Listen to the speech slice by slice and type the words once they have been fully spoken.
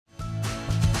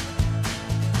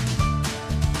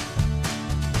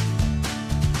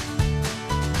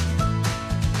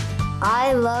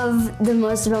I love the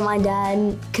most about my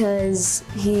dad because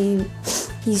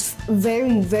he's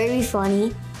very, very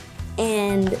funny,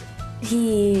 and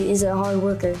he is a hard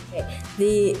worker.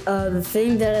 The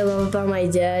thing that I love about my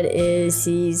dad is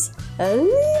he's a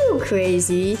little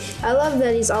crazy. I love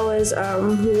that he's always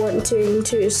wanting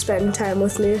to spend time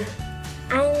with me.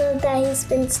 I love that he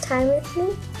spends time with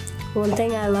me. One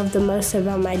thing I love the most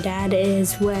about my dad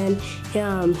is when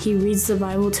he reads the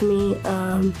Bible to me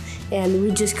and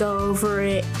we just go over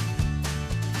it.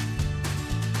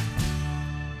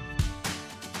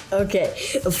 Okay,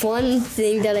 a fun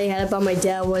thing that I had about my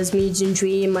dad was me,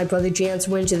 Gentry, and my brother Jance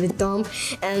went to the dump,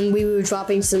 and we were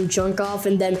dropping some junk off,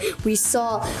 and then we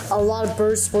saw a lot of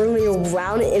birds swirling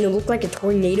around, and it looked like a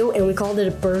tornado, and we called it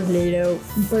a birdnado.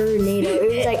 It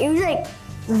was like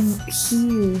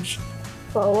huge.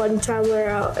 Well, one time we were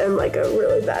out in like a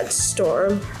really bad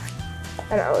storm,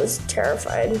 and I was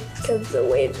terrified because the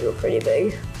waves were pretty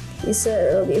big. He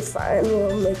said it'll be fine,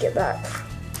 we'll make it back.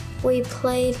 We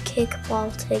played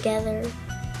kickball together,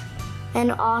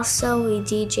 and also we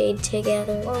DJ'd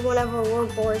together. Or whenever we're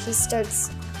bored, he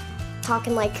starts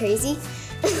talking like crazy.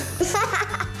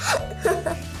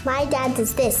 My dad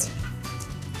does this.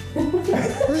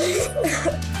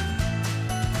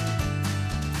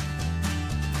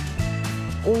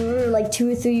 When we were like 2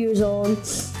 or 3 years old,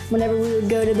 whenever we would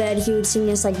go to bed, he would sing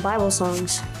us like Bible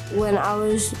songs. When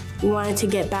I wanted to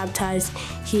get baptized,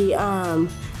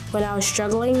 when I was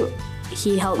struggling,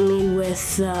 he helped me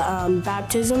with the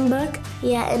baptism book.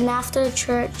 Yeah, and after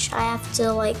church, I have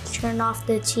to like turn off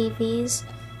the TVs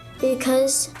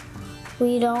because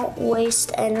we don't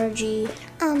waste energy.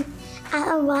 At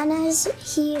Awanas,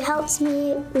 he helps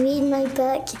me read my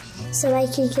book so I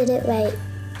can get it right.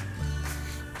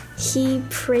 He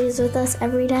prays with us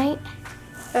every night.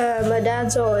 My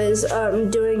dad's always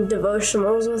doing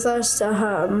devotionals with us to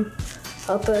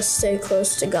help us stay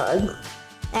close to God.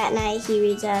 At night, he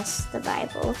reads us the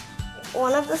Bible.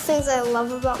 One of the things I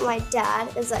love about my dad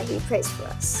is that he prays for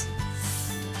us.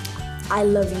 I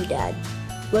love you, Dad.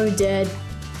 Love you, Dad.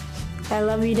 I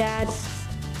love you, Dad.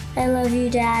 I love you,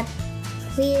 Dad.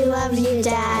 We love you,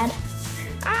 Dad.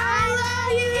 I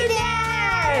love you,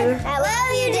 Dad! I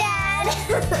love you,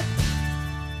 Dad!